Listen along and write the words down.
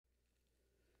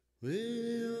How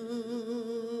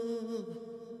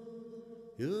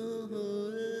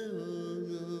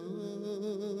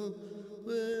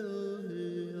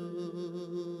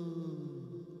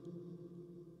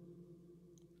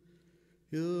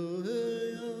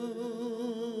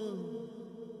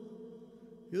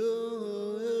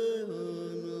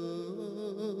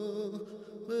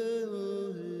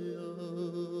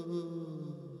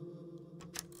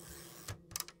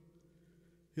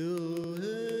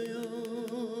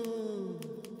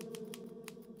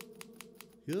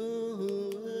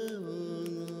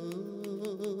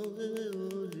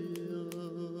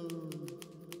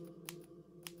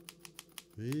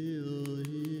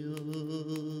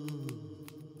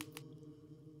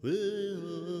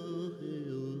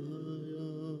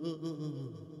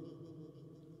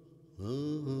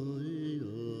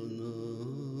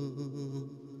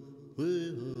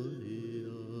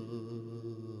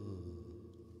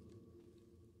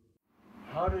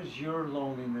does your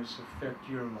loneliness affect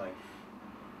your life,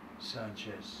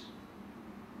 Sanchez?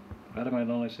 How did my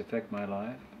loneliness affect my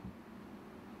life?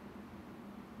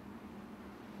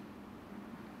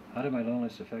 How did my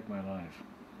loneliness affect my life?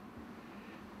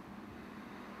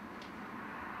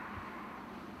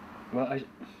 Well,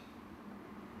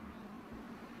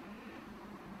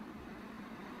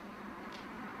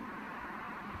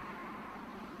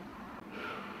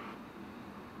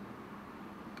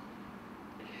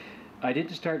 I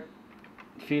didn't start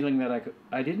feeling that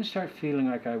I didn't start feeling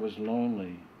like I was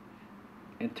lonely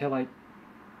until I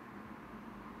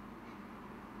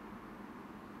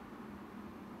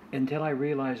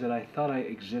realized that I thought I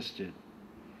existed.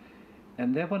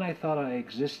 And then when I thought I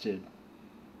existed,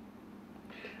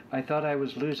 I thought I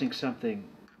was losing something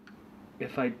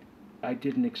if I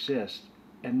didn't exist.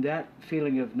 And that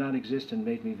feeling of not existing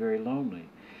made me very lonely.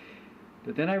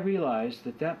 But then I realized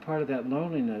that that part of that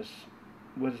loneliness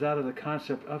was out of the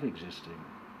concept of existing.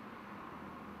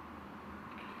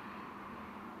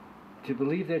 To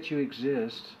believe that you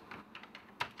exist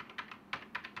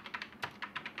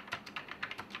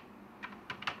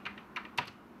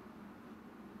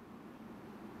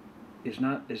is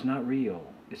not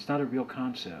real. It's not a real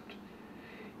concept.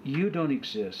 You don't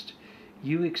exist.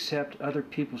 You accept other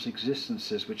people's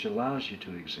existences, which allows you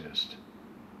to exist.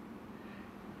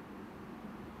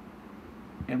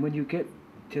 And when you get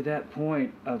to that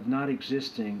point of not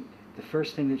existing, the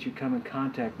first thing that you come in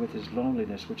contact with is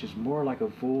loneliness, which is more like a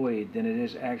void than it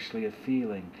is actually a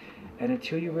feeling. And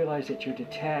until you realize that you're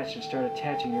detached and start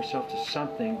attaching yourself to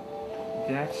something,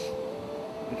 that's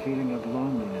the feeling of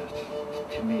loneliness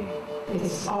to me.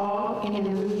 It's all an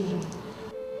illusion.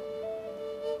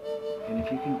 And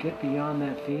if you can get beyond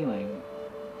that feeling,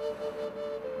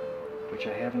 which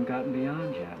I haven't gotten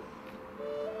beyond yet,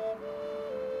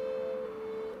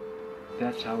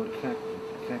 that's how it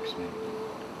affects me.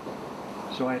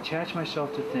 So I attach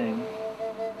myself to things,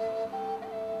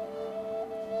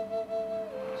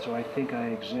 so I think I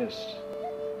exist.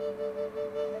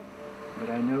 But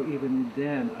I know even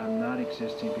then I'm not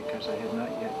existing because I have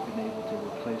not yet been able to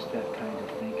replace that kind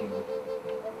of thinking with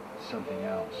something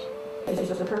else.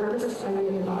 It's the purpose of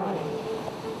your body.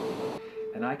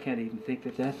 And I can't even think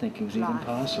that that thinking's even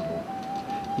possible,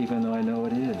 even though I know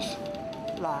it is.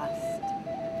 Lost.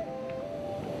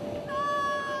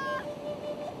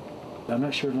 I'm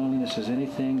not sure loneliness is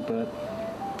anything but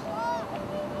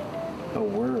a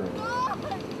word.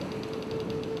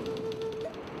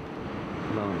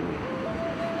 Lonely.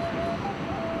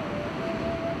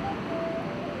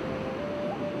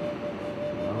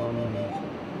 Lonely.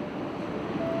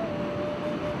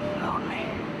 Lonely.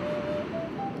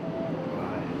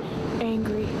 Wise.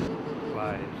 Angry.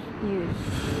 Wise. Used.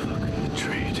 Fucking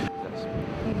trade. That's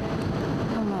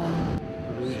Alone.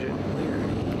 illusion.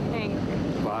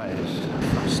 Angry. Wise.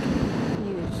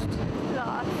 Used.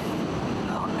 Lost.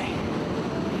 Lonely.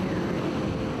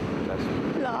 That's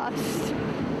Lost.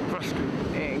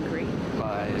 frustrated. Angry.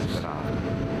 Wise.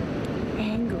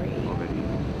 Angry.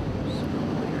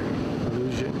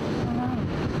 Illusion. Alone.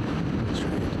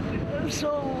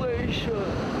 Isolation.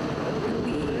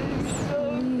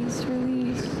 Release.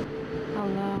 Release.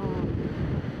 Alone.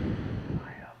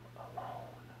 I am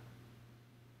alone.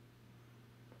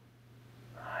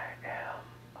 I am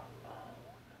alone.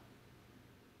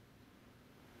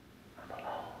 I'm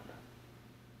alone.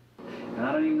 And I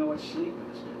don't even know what sleep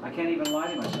is. I can't even lie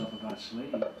to myself about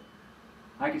sleep.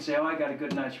 I can say, oh, I got a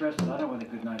good night's rest, but I don't know what a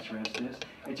good night's rest is.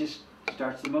 It just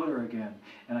starts the motor again,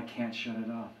 and I can't shut it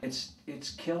off. It's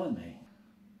killing me.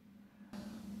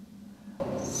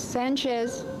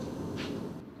 Sanchez.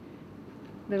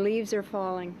 The leaves are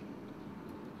falling.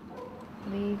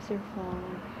 Leaves are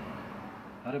falling.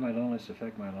 How did my loneliness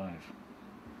affect my life?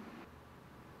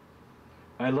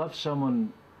 I loved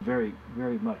someone very,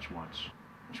 very much once.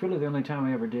 It's really the only time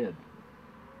I ever did.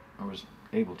 I was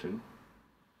able to.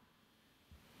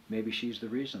 Maybe she's the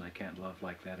reason I can't love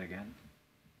like that again.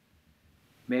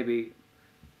 Maybe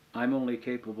I'm only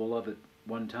capable of it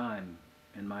one time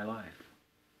in my life.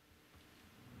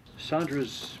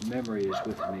 Sandra's memory is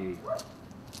with me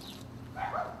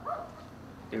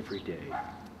every day.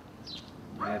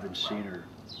 I haven't seen her,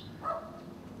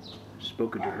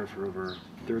 spoken to her for over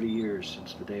 30 years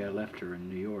since the day I left her in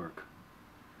New York.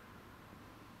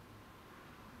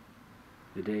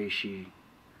 The day she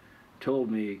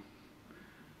told me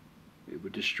it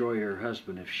would destroy her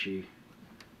husband if she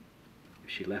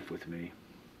left with me.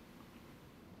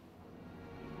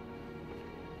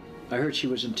 I heard she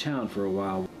was in town for a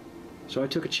while, so I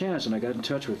took a chance and I got in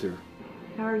touch with her.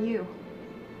 How are you?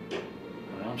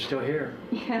 Well, I'm still here.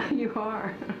 Yeah, you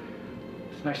are.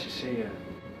 It's nice to see you.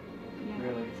 Yeah.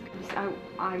 Really.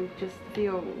 I just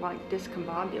feel like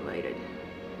discombobulated.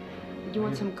 Do you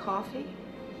want some coffee?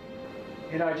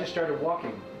 You know, I just started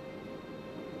walking.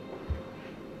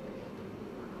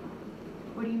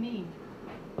 What do you mean?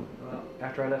 Well,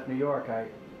 after I left New York, I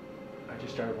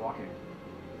just started walking.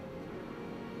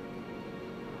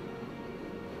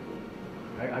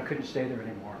 I couldn't stay there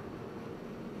anymore.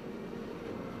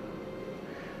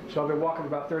 So I've been walking for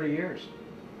about 30 years.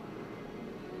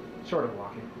 Sort of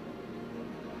walking.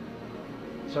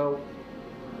 So,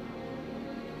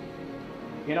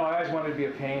 you know, I always wanted to be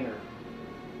a painter,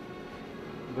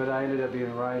 but I ended up being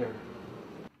a writer.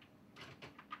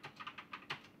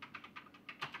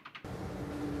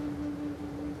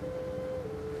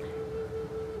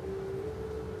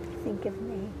 Think of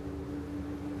me.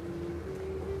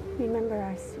 Remember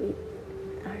our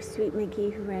sweet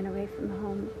McGee who ran away from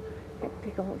home, that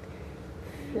big old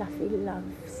fluffy love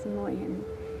Samoyed.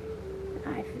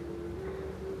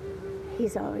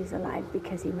 He's always alive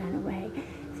because he ran away.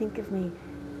 Think of me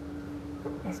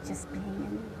as just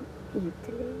being in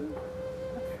Italy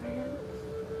or France.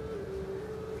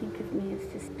 Think of me as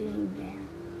just being there.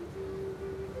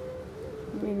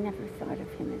 We never thought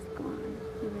of him as gone.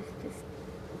 He was just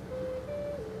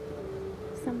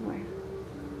somewhere.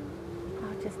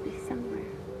 I'll just be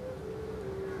somewhere.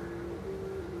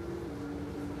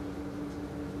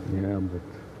 Yeah, but...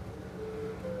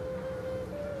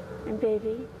 And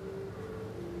baby,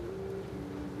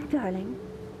 darling,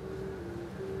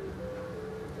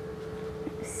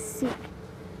 seek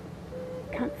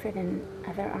comfort in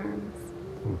other arms.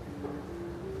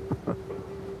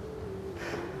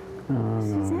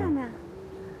 Susanna.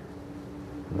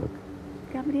 Look,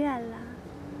 Gabriella.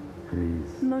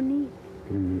 please, Monique.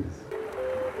 please.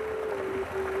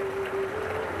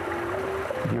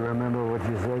 Do you remember what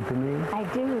you said to me? I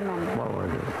do remember. What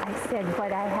was it? I said,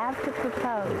 what I have to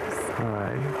propose All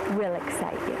right. will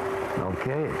excite you.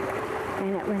 Okay.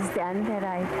 And it was then that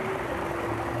I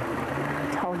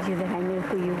told you that I knew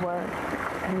who you were,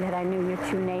 and that I knew your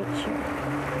true nature,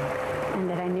 and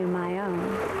that I knew my own,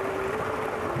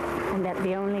 and that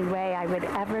the only way I would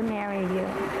ever marry you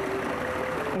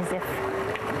is if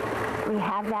we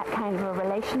have that kind of a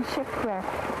relationship where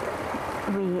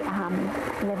we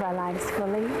live our lives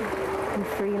fully and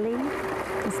freely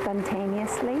and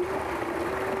spontaneously,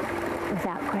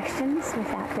 without questions,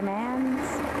 without demands,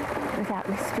 without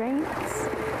restraints,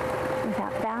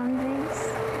 without boundaries.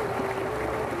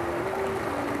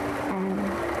 And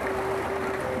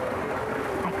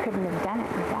I couldn't have done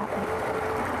it without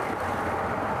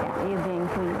you being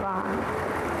who you are.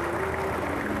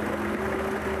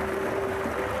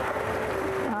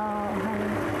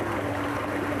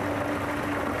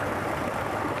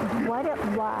 What it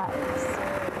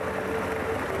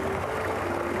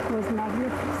was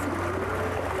magnificent.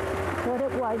 What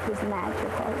it was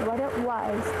magical. What it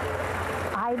was,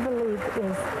 I believe,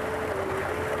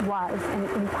 was an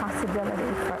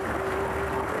impossibility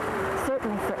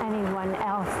certainly for anyone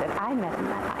else that I met in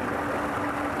my life.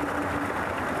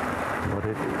 What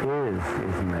it is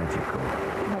magical.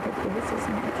 What it is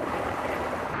magical.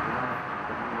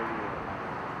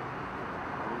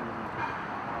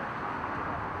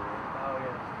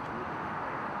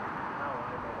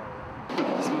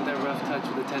 Touch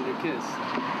with a tender kiss.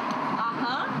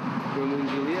 Uh-huh. Romeo and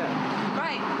Juliet.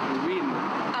 Right. You're reading them.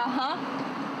 Uh-huh.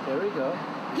 There we go.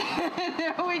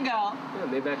 There we go. Yeah,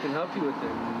 maybe I can help you with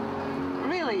it.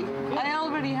 Really? I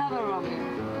already have a Romeo.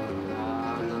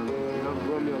 No, you're not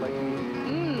Romeo like me.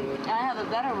 I have a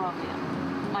better Romeo.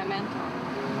 My mentor.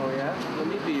 Oh yeah? Let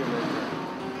me be your mentor.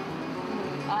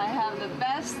 I have the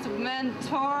best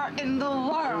mentor in the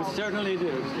world. You certainly do.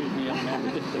 Excuse me, young man.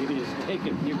 This lady is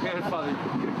taken. Your grandfather.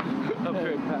 Up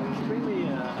here, Pat. It's really a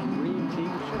green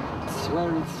t-shirt. Swear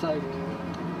inside.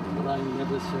 but I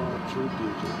never saw true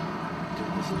beauty to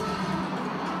this day.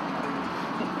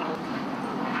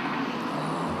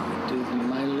 It is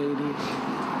my lady,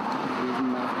 it is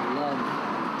my love.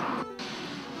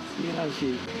 See how she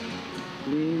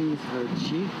leans her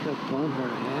cheek upon her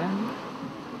hand?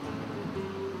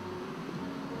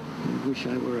 I wish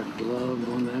I were a glove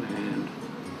on that hand,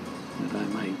 that I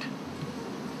might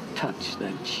touch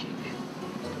that cheek.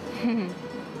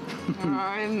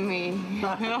 I'm me.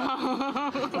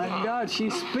 My God, she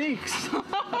speaks.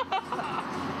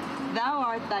 Thou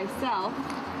art thyself,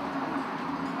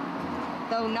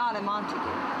 though not a Montague.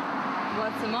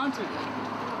 What's a Montague?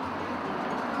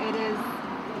 It is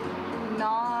nor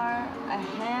a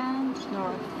hand,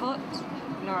 nor a foot,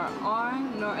 nor an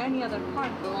arm, nor any other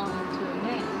part belonging to a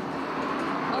man.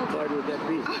 What part would that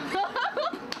be?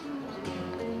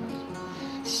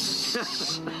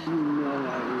 You know I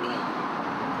love you.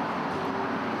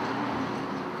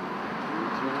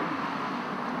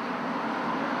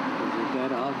 Is it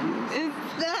that obvious? It's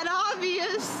that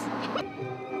obvious.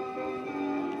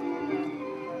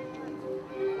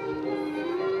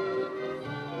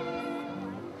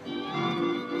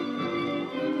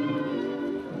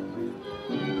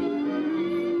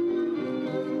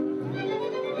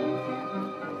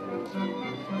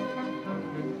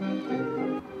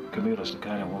 Camila's the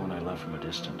kind of woman I love from a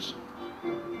distance.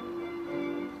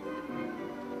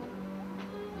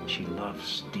 She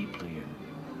loves deeply and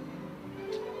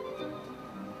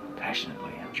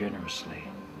passionately and generously.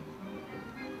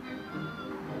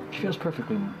 She feels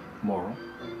perfectly moral.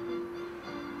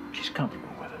 She's comfortable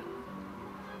with it.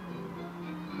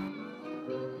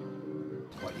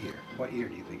 What year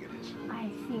do you think it is? I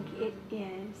think it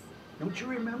is Don't you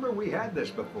remember? We had this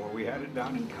before. We had it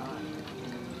down in Cannes.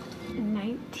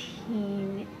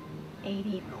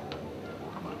 1980. No,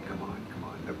 come on.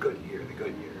 The good year.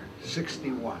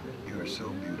 61. You are so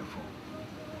beautiful.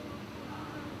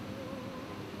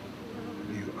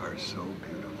 You are so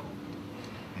beautiful.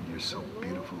 And you're so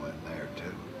beautiful in there,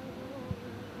 too.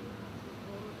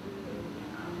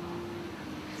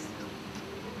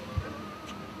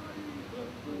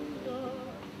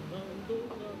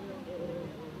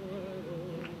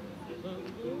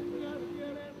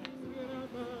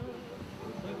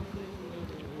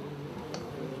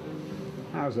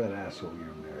 How's that asshole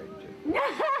you're married to?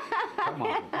 Come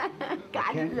on.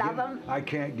 God love him. I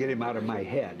can't get him out of my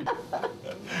head.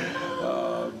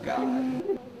 Oh, God.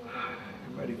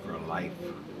 Ready for a life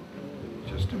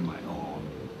just of my own.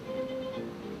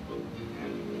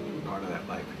 And part of that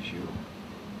life is you.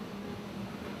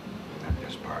 Not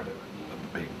just part of it, but the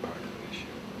big part of it is you.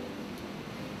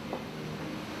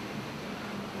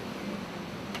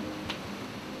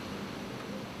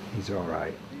 He's all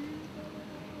right.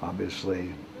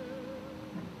 Obviously,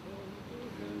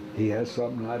 he has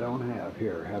something I don't have.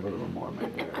 Here, have a little more, my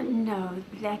dear. No,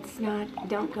 that's not,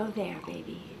 don't go there,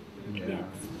 baby. Yeah. Yes.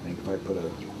 Think if I put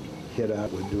a hit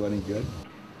out would do any good?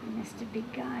 Mr.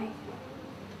 Big Guy,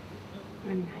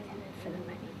 I'm not in it for the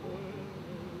money.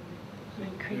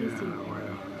 I'm crazy. Yeah,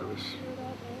 well,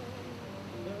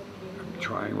 I'm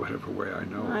trying whatever way I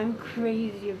know. I'm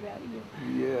crazy about you.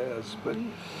 Yes, but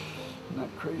not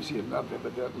crazy enough,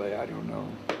 evidently. I don't know.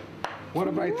 What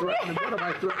have I threatened? What have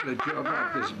I threatened to jump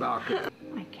off this balcony?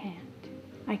 I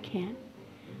can't.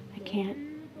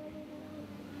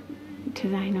 To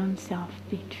thine own self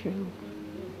be true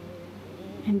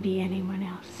and be anyone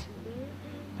else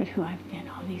but who I've been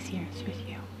all these years with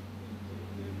you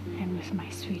and with my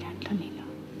sweet Antonino.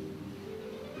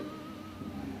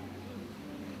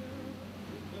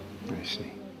 I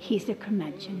see. He's a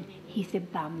curmudgeon, he's a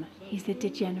bum, he's a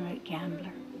degenerate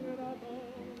gambler.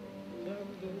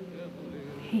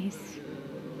 He's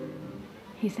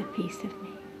a piece of me.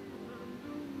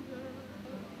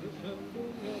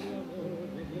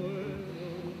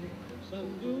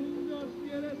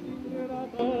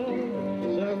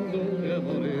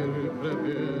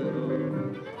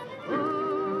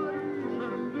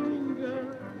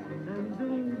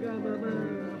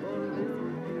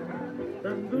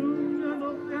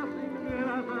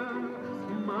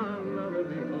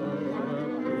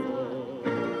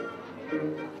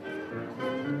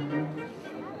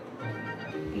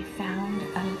 We found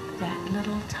that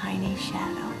little tiny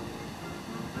shadow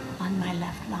on my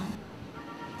left lung.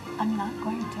 I'm not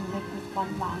going to live with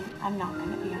one lung. I'm not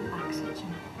going to be on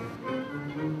oxygen.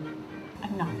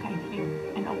 I'm not going to be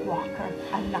in a walker.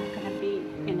 I'm not going to be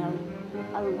in a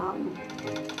lung.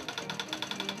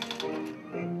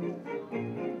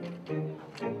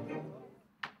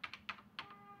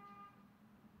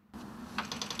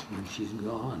 When she's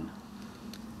gone,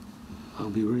 I'll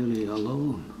be really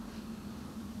alone.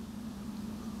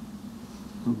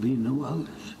 There'll be no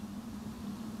others.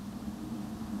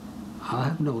 I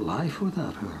have no life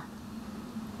without her.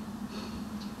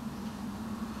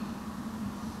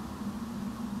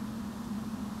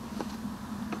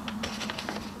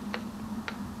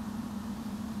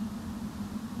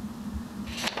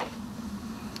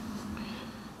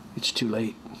 It's too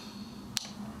late.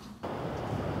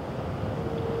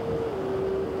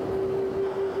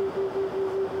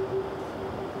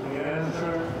 The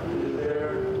answer is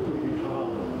there to be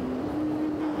found.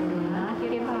 Do not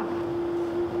give up.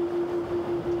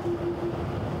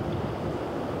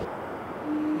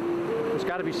 There's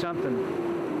got to be something.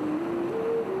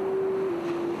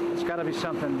 There's got to be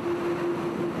something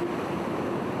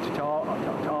to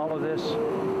all of this.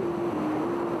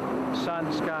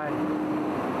 Sun, sky,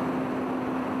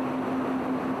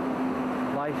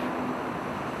 life,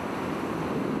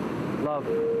 love,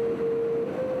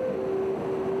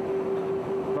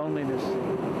 loneliness,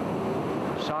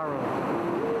 sorrow,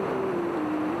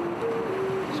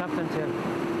 something to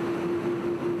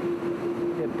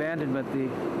the abandonment, the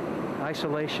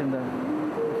isolation, the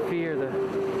fear,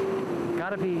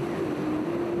 gotta be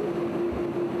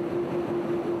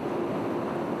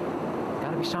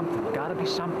something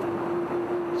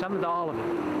to all of it.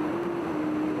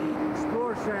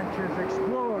 Explore, Sanchez,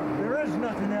 explore. There is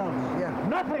nothing else. Yeah,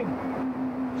 nothing!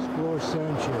 Explore,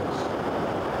 Sanchez.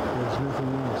 There's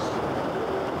nothing else.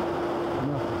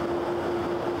 Nothing.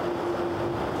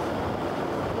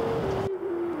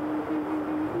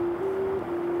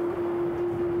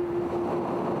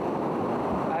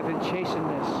 I've been chasing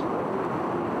this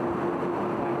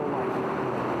my whole life.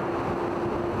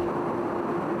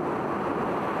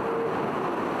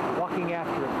 Walking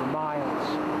after it for miles,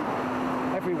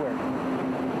 everywhere.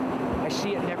 I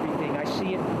see it in everything. I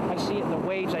see it in the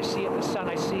waves. I see it in the sun.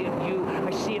 I see it in you.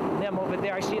 I see it in them over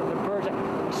there. I see it in the birds.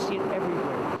 I see it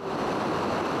everywhere.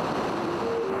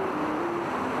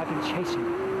 I've been chasing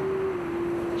it.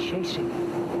 It's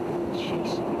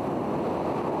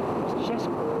just,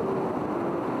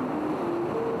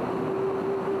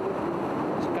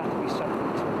 there's got to be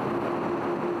something to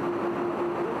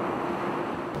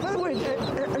it. By the way,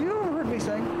 have you ever heard me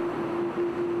sing?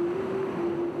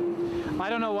 I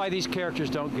don't know why these characters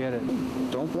don't get it.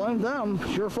 Don't blame them.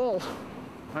 It's your fault.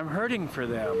 I'm hurting for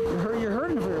them. You're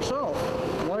hurting for yourself.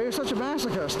 Why are you such a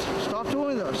masochist? Stop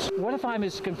doing this. What if I'm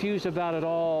as confused about it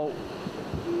all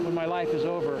when my life is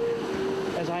over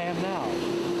as I am now?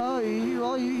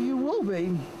 You will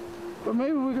be. But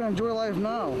maybe we can enjoy life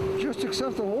now. Just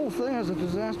accept the whole thing as a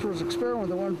disastrous experiment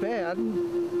that went bad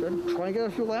and then try and get a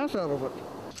few laughs out of it.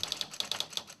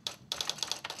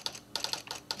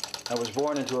 I was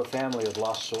born into a family of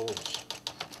lost souls.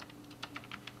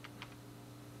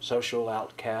 Social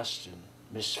outcasts and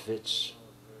misfits,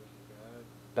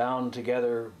 bound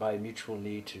together by mutual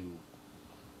need to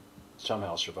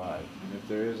somehow survive. If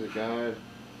there is a God,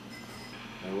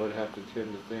 I would have to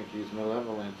tend to think he's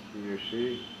malevolent, he or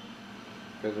she,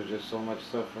 because there's just so much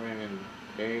suffering and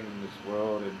pain in this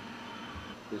world. And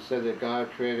it said that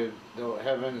God created the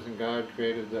heavens and God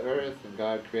created the earth and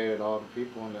God created all the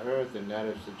people on the earth, and that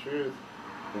is the truth.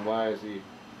 Then why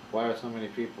are so many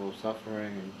people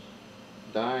suffering and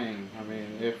dying? I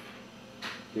mean, if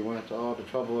he went to all the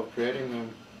trouble of creating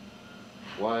them,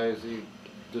 why is he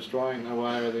destroying them?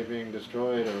 Why are they being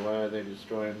destroyed, or why are they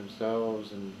destroying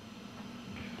themselves? And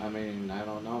I mean, I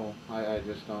don't know. I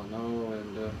just don't know.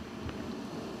 And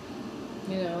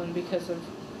you know, and because of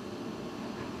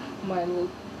my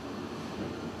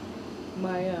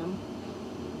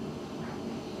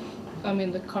I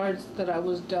mean, the cards that I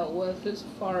was dealt with as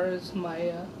far as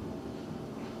my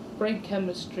brain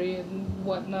chemistry and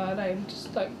whatnot, I'm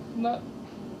just like not.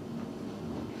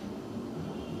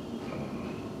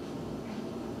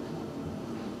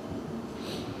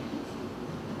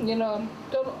 You know, I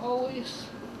don't always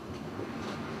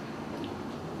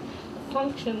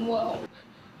function well.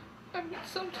 I mean,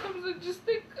 sometimes I just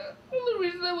think the only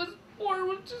reason I was born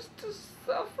was just to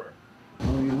suffer.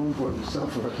 Oh, you weren't born to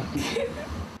suffer.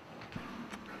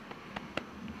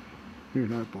 You're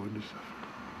not born to suffer.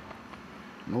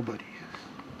 Nobody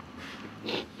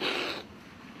is.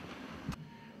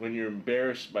 When you're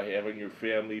embarrassed by having your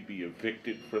family be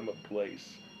evicted from a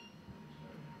place,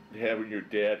 having your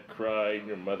dad cry and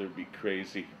your mother be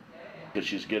crazy because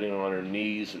she's getting on her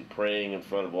knees and praying in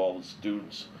front of all the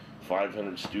students,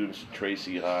 500 students at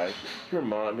Tracy High. Your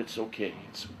mom, it's okay,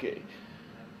 it's okay,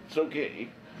 it's okay,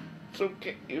 it's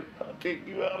okay, I'll take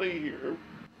you out of here.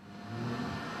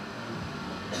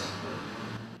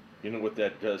 You know what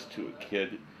that does to a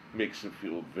kid? Makes them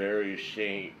feel very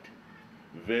ashamed.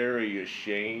 Very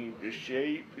ashamed,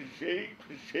 ashamed.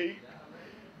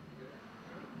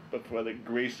 but by the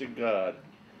grace of God,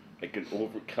 I can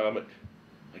overcome it.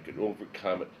 I can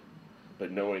overcome it.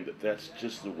 But knowing that that's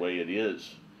just the way it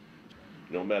is.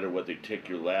 No matter what, they take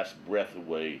your last breath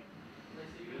away.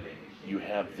 You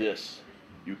have this.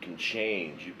 You can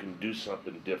change. You can do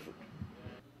something different.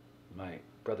 My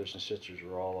brothers and sisters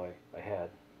were all I had.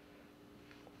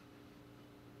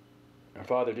 Our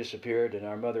father disappeared and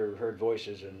our mother heard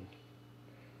voices, and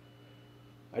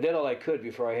I did all I could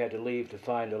before I had to leave to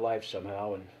find a life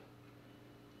somehow, and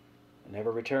I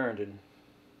never returned, and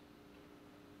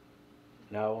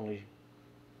now only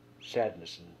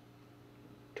sadness and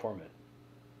torment.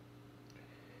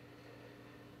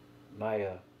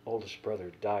 My oldest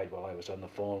brother died while I was on the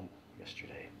phone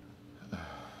yesterday,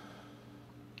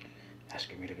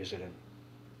 asking me to visit him.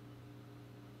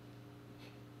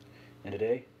 And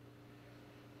today,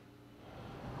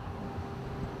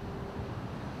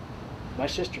 my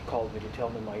sister called me to tell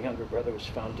me my younger brother was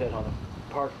found dead on a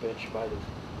park bench by the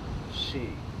sea.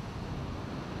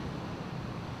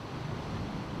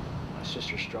 My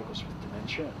sister struggles with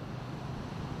dementia.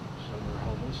 Some are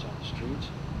homeless on the streets.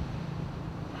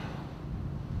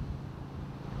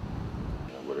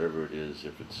 Whatever it is,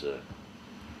 if it's a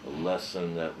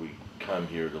lesson that we come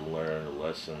here to learn, a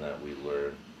lesson that we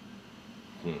learn,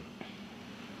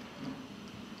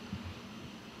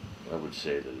 I would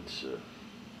say that it's a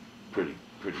pretty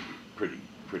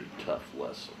tough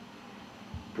lesson.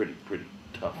 Pretty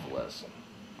tough lesson.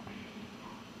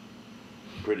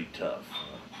 Pretty tough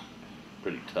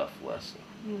lesson.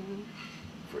 Mm-hmm.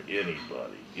 For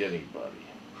anybody.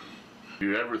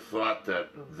 You ever thought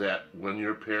that when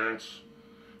your parents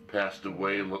passed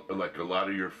away, like a lot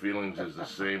of your feelings is the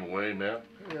same way, man?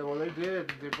 Yeah, well, they did.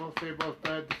 They both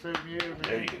died the same year, man.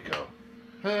 There you go.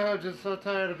 I'm just so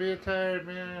tired of being tired,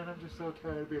 man. I'm just so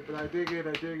tired of being, but I dig it.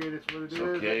 It's what it is. It's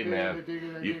okay, man.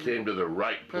 You came to the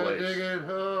right place. I dig it.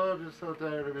 Oh, I'm just so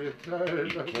tired of being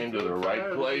tired. You came to the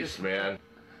right place, man.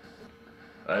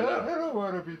 I know. I don't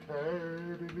want to be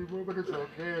tired anymore, but it's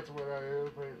okay. It's what I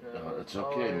am right now. No, it's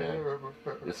okay, man.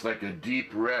 It's like a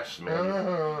deep rest,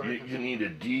 man. You need a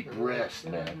deep rest,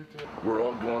 man. We're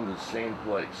all going to the same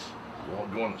place. We're all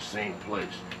going to the same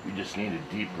place. You just need a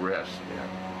deep rest, man.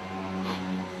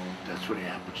 That's what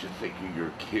happens. You think of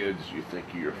your kids. You think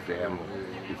of your family.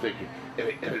 You think,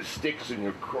 and it sticks in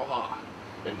your craw,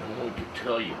 and no one can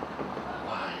tell you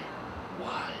why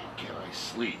can't I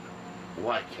sleep?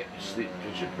 Why can't you sleep?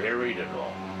 Because you buried it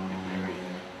all. You buried it.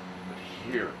 But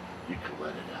here, you can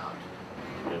let it out.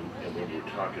 And when you were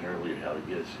talking earlier how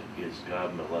is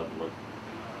God malevolent?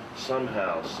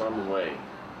 Somehow, some way,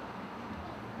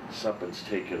 something's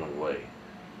taken away.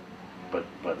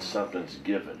 But something's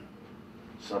given.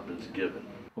 Something's given.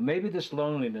 Well, maybe this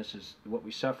loneliness is what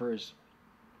we suffer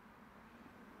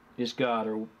is God,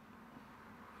 or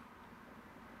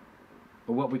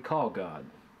what we call God.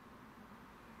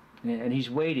 And he's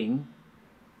waiting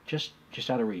just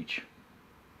out of reach.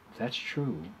 If that's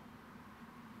true,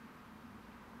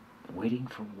 waiting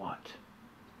for what?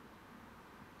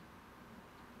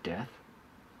 Death?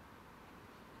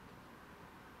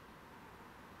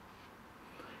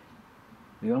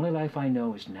 The only life I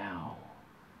know is now.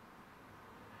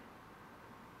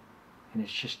 And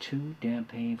it's just too damn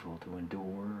painful to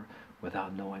endure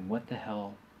without knowing what the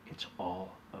hell it's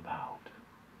all about.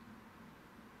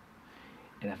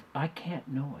 And if I can't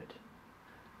know it,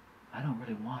 I don't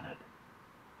really want it.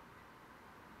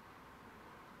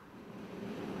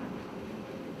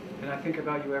 And I think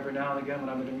about you every now and again when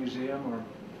I'm in a museum, or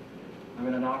I'm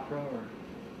in an opera,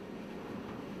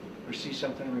 or see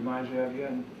something that reminds me of you,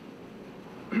 and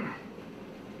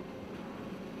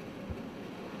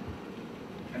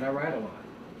and I write a lot.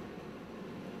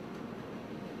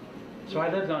 So I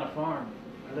lived on a farm.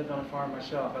 I lived on a farm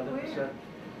myself. I lived in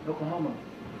Oklahoma.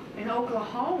 In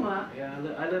Oklahoma? Yeah,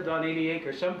 I lived on 80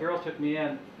 acres. Some girl took me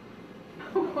in.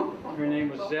 Her name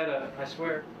was Zeta, I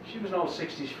swear. She was an old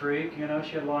 60s freak, you know.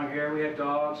 She had long hair. We had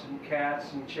dogs and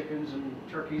cats and chickens and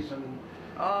turkeys and...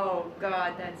 Oh,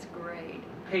 God, that's great.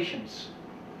 Patience.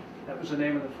 That was the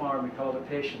name of the farm. We called it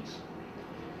Patience.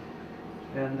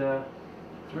 And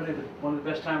it's really one of the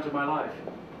best times of my life.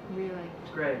 Really?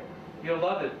 It's great. You'll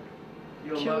love it.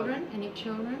 You'll Children? Love it. Any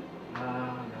children? No,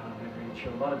 never any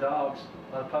children. A lot of dogs,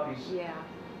 a lot of puppies. Yeah.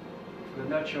 With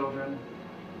no children.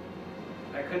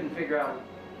 I couldn't figure out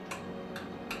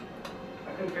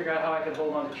how I could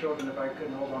hold on to children if I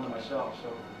couldn't hold on to myself,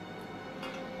 so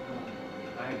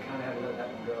I kind of had to let that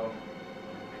one go.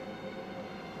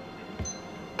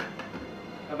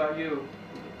 How about you?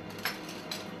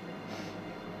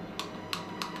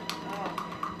 Oh,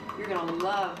 you're gonna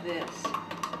love this.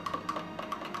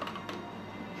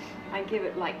 I give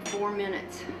it like 4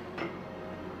 minutes.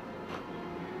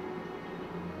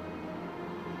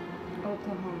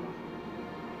 Oklahoma.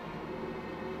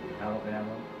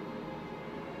 Alabama.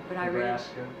 But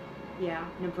Nebraska. Yeah,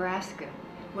 Nebraska.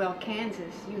 Well,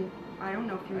 Kansas. I don't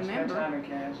know if you I remember. spent time in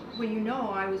Kansas. Well, you know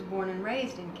I was born and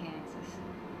raised in Kansas.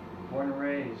 Born and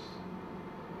raised.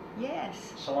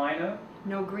 Yes. Salina?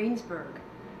 No, Greensburg,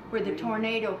 where the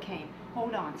tornado came.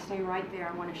 Hold on, stay right there.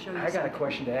 I want to show you I got something. a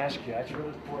question to ask you. That's really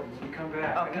important. You come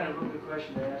back. Okay. I got a really good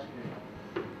question to ask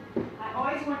you. I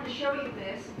always wanted to show you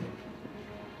this,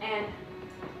 and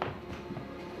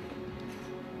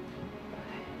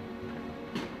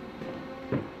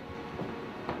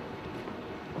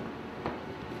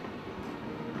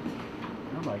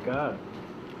Oh my God.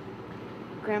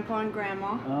 Grandpa and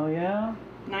Grandma, Oh yeah?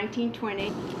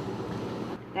 1920.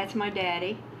 That's my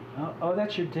daddy. Oh,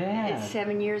 that's your dad. It's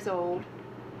 7 years old,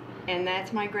 and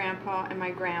that's my grandpa and my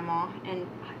grandma and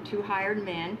 2 hired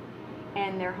men,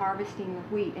 and they're harvesting the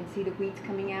wheat. And see the wheat's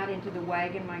coming out into the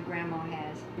wagon my grandma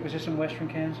has. Was this in western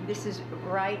Kansas? This is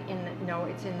right in the, no,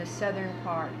 it's in the southern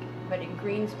part, but in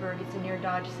Greensburg, it's near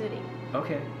Dodge City.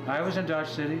 Okay. I was in Dodge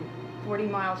City. 40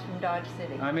 miles from Dodge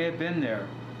City. I may have been there.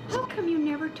 How come you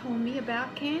never told me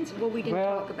about Kansas? Well, we didn't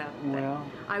talk about that. Well,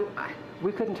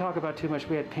 we couldn't talk about too much.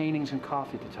 We had paintings and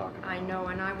coffee to talk about. I know,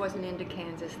 and I wasn't into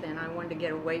Kansas then. I wanted to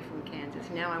get away from Kansas.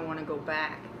 Now I want to go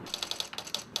back.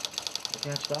 You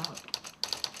can't stop.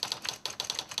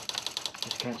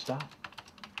 Just can't stop.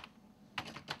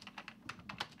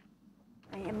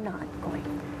 I am not going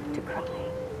to cry.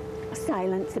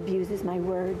 Silence abuses my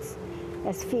words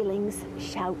as feelings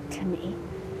shout to me.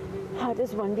 How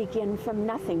does one begin from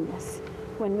nothingness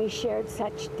when we shared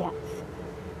such depth,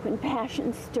 when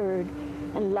passion stirred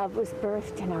and love was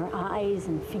birthed in our eyes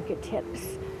and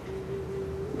fingertips,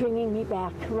 bringing me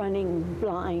back running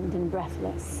blind and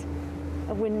breathless,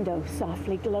 a window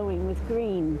softly glowing with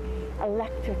green,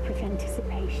 electric with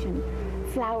anticipation,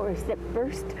 flowers that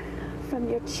burst from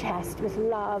your chest with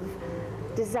love,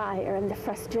 desire, and the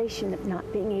frustration of not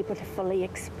being able to fully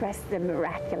express the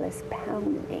miraculous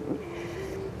pounding.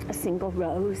 A single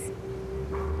rose,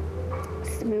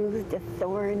 smoothed of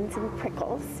thorns and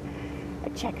prickles, a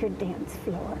checkered dance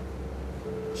floor,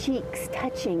 cheeks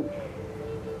touching,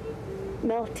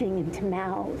 melting into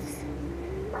mouths,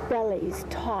 bellies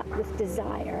taut with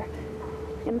desire,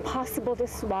 impossible to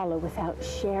swallow without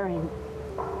sharing,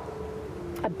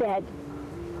 a bed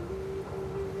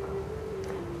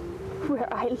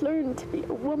where I learned to be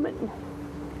a woman,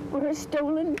 where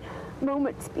stolen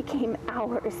moments became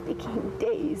hours, became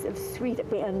days of sweet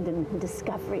abandon and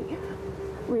discovery.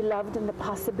 We loved in the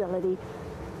possibility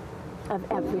of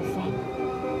everything.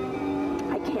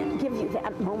 I can't give you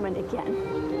that moment again,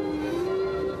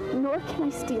 nor can I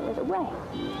steal it away.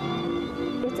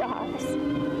 It's ours,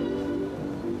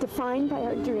 defined by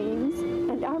our dreams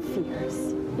and our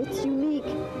fears. It's unique.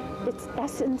 Its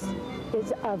essence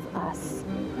is of us.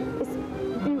 Its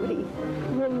beauty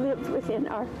will live within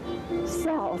our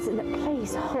cells in a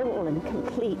place whole and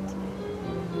complete.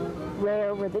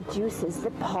 Rare were the juices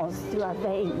that pulsed through our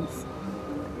veins.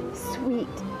 Sweet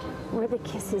were the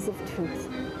kisses of truth.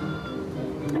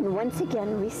 And once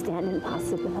again, we stand in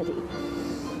possibility.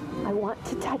 I want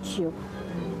to touch you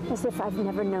as if I've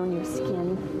never known your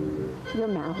skin, your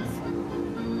mouth,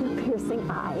 your piercing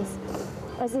eyes,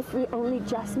 as if we only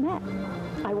just met.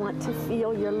 I want to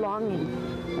feel your longing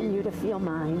and you to feel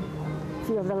mine.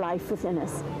 Feel the life within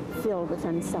us, filled with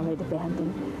unsullied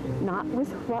abandon. Not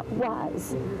with what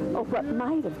was or what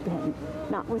might have been.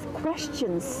 Not with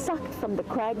questions sucked from the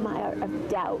quagmire of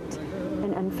doubt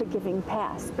and unforgiving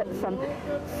past, but from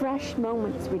fresh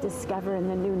moments we discover in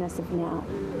the newness of now.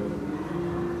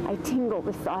 I tingle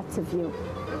with thoughts of you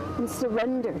and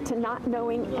surrender to not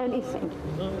knowing anything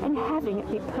and having it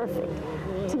be perfect,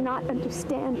 to not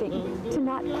understanding, to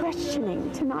not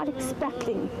questioning, to not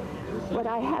expecting. What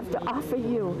I have to offer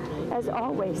you, as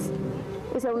always,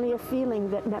 is only a feeling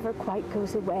that never quite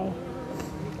goes away.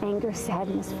 Anger,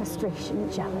 sadness,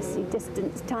 frustration, jealousy,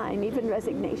 distance, time, even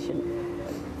resignation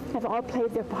have all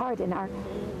played their part in our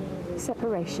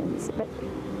separations, but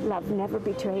love never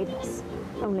betrayed us,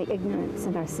 only ignorance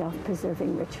and our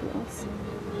self-preserving rituals.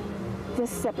 This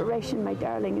separation, my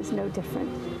darling, is no different.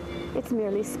 It's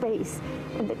merely space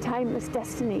and the timeless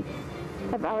destiny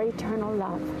of our eternal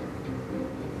love.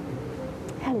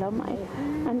 Hello, my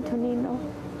Antonino.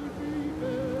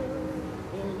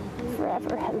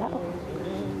 Forever hello,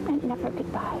 and never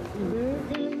goodbye.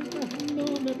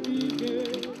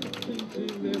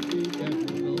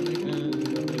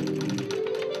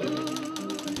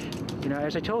 You know,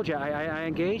 as I told you, I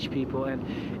engage people, and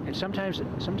sometimes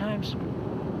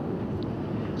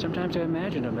sometimes I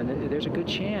imagine them, and there's a good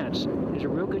chance, there's a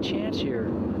real good chance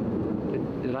here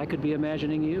that I could be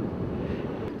imagining you.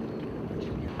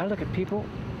 I look at people,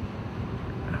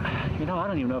 you know, I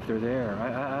don't even know if they're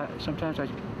there. Sometimes I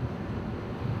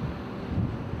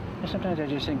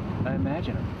just think, I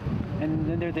imagine them. And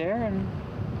then they're there, and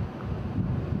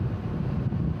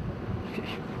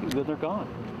then they're gone.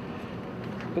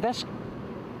 But that's...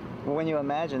 Well, when you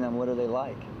imagine them, what are they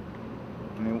like?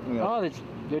 I mean, you know... Oh,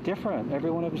 they're different. Every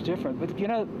one of them is different. But, you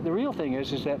know, the real thing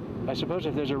is that, I suppose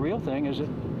if there's a real thing, is that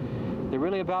they're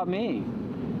really about me.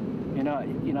 You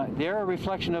know, they're a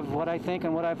reflection of what I think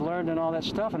and what I've learned and all that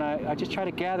stuff, and I just try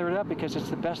to gather it up because it's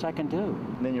the best I can do.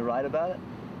 And then you write about it?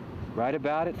 Write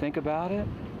about it, think about it.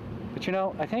 But, you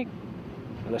know, I think,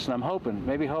 listen, I'm hoping,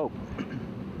 maybe hope.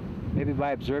 Maybe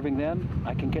by observing them,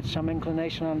 I can get some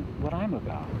inclination on what I'm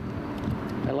about.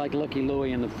 I like Lucky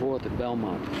Louie in the 4th at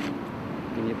Belmont.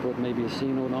 Can you put maybe a C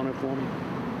note on it for me?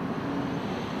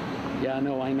 Yeah, I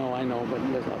know, but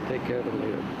listen, I'll take care of it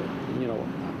later. But, you know,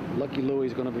 Lucky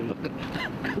Louie's gonna be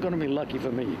gonna be lucky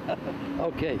for me.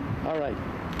 Okay, all right.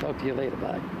 Talk to you later,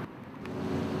 bye.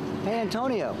 Hey,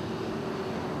 Antonio.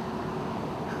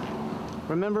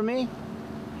 Remember me?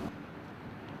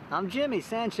 I'm Jimmy,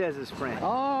 Sanchez's friend.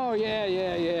 Oh,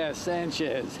 yeah,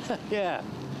 Sanchez. Yeah.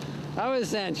 How is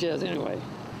Sanchez, anyway?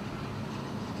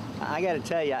 I gotta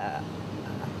tell you,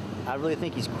 I really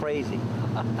think he's crazy.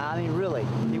 I mean, really.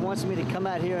 He wants me to come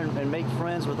out here and make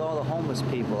friends with all the homeless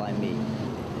people I meet.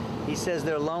 He says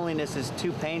their loneliness is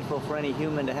too painful for any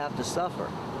human to have to suffer.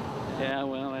 Yeah,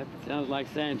 well, that sounds like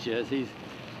Sanchez. He's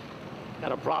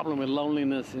got a problem with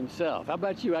loneliness himself. How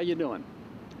about you? How you doing?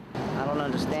 I don't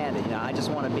understand it, you know. I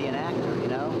just want to be an actor, you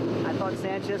know. I thought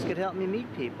Sanchez could help me meet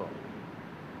people.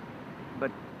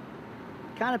 But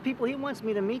the kind of people he wants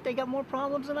me to meet, they got more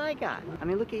problems than I got. I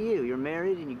mean, look at you. You're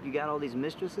married and you got all these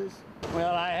mistresses.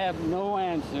 Well, I have no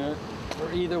answer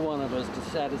for either one of us to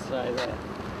satisfy that.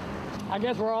 I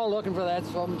guess we're all looking for that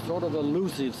some sort of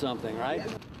elusive something, right?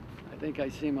 I think I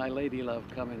see my lady love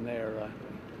coming there.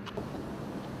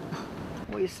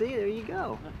 Well, you see, there you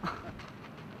go.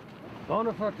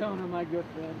 Bona fortuna, my good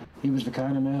friend. He was the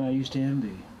kind of man I used to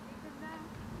envy.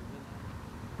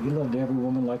 He loved every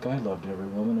woman like I loved every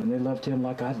woman, and they loved him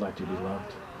like I'd like to be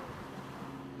loved.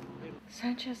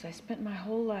 Sanchez, I spent my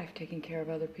whole life taking care of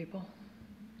other people.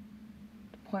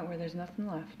 To the point where there's nothing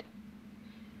left.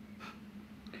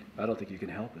 I don't think you can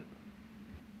help it.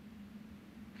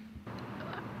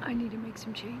 I need to make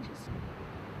some changes.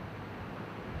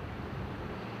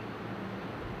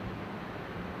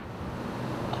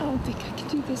 I don't think I can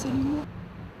do this anymore.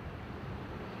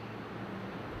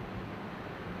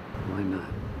 Why not?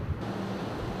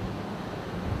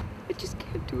 I just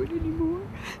can't do it anymore.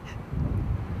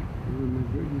 You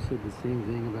remember you said the same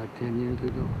thing about 10 years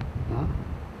ago? Huh?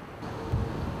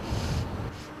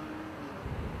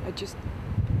 I just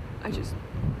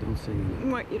don't say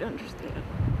anything. Want you to understand.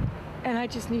 And I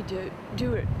just need to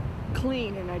do it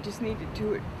clean, and I just need to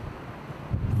do it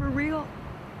for real.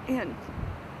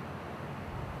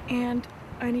 And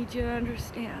I need you to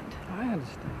understand. I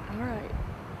understand. All right.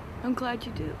 I'm glad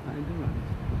you do. I do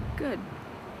understand. Good.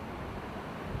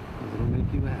 It'll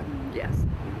make you happy. Yes.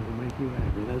 It'll make you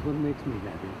happy. That's what makes me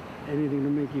happy. Anything to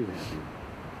make you happy.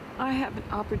 I have an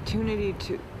opportunity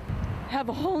to have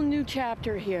a whole new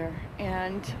chapter here,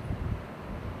 and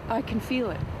I can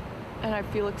feel it, and I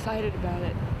feel excited about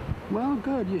it. Well,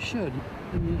 good, you should.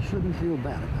 And you shouldn't feel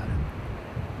bad about it.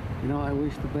 You know, I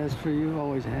wish the best for you,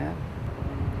 always have.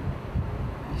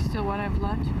 You still want I've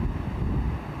left?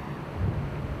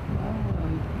 Well,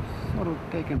 sort of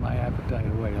taken my appetite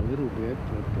away a little bit,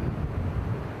 but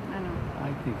I know.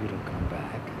 I think it'll come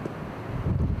back.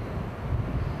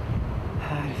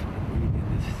 I just want to breathe in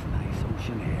this nice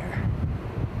ocean air.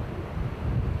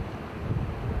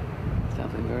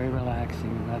 Something very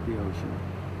relaxing about the ocean.